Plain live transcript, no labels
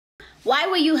Why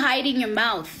were you hiding your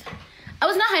mouth? I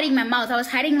was not hiding my mouth. I was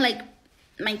hiding like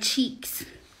my cheeks.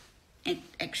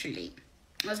 Actually,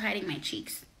 I was hiding my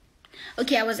cheeks.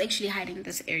 Okay, I was actually hiding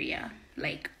this area,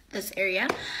 like this area,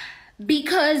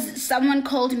 because someone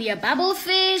called me a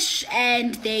bubblefish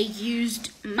and they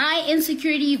used my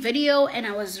insecurity video, and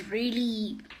I was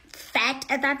really fat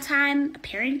at that time,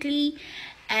 apparently.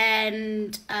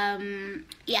 And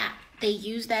yeah, they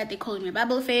used that. They called me a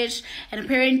bubblefish, and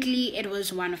apparently it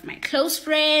was one of my close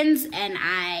friends, and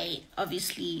I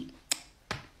obviously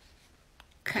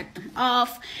cut them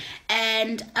off.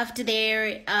 And after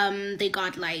there, they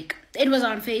got like, it was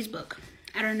on Facebook.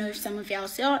 I don't know if some of y'all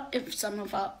saw it. If some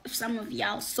of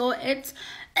y'all saw it.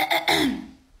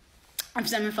 If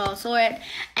some of y'all saw it.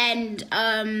 And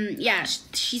yeah,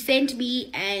 she sent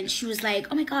me, and she was like,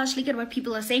 oh my gosh, look at what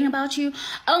people are saying about you,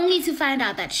 only to find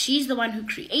out that she's the one who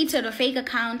created a fake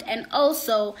account and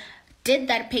also did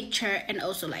that picture and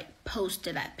also like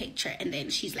posted that picture, and then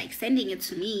she's like sending it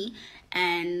to me.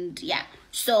 And yeah,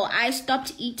 so I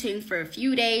stopped eating for a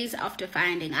few days after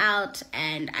finding out,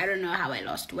 and I don't know how I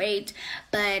lost weight,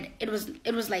 but it was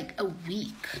like a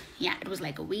week. Yeah, it was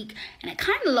like a week, and I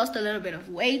kind of lost a little bit of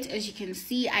weight. As you can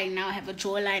see, I now have a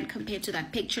jawline compared to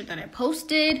that picture that I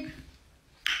posted.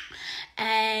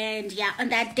 And yeah, on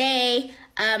that day,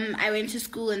 I went to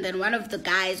school, and then one of the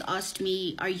guys asked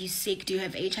me, are you sick? Do you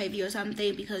have HIV or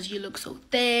something? Because you look so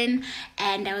thin.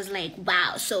 And I was like,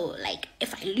 wow. So like,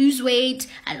 if I lose weight,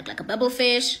 I look like a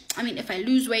bubblefish. I mean, if I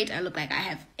lose weight, I look like I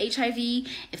have HIV.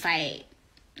 If I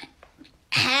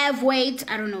have weight,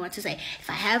 I don't know what to say. If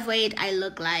I have weight, I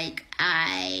look like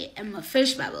I am a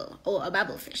fish bubble or a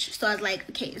bubblefish. So I was like,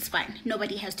 okay, it's fine.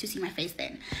 Nobody has to see my face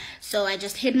then. So I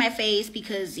just hid my face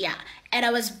because, yeah. And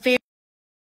I was very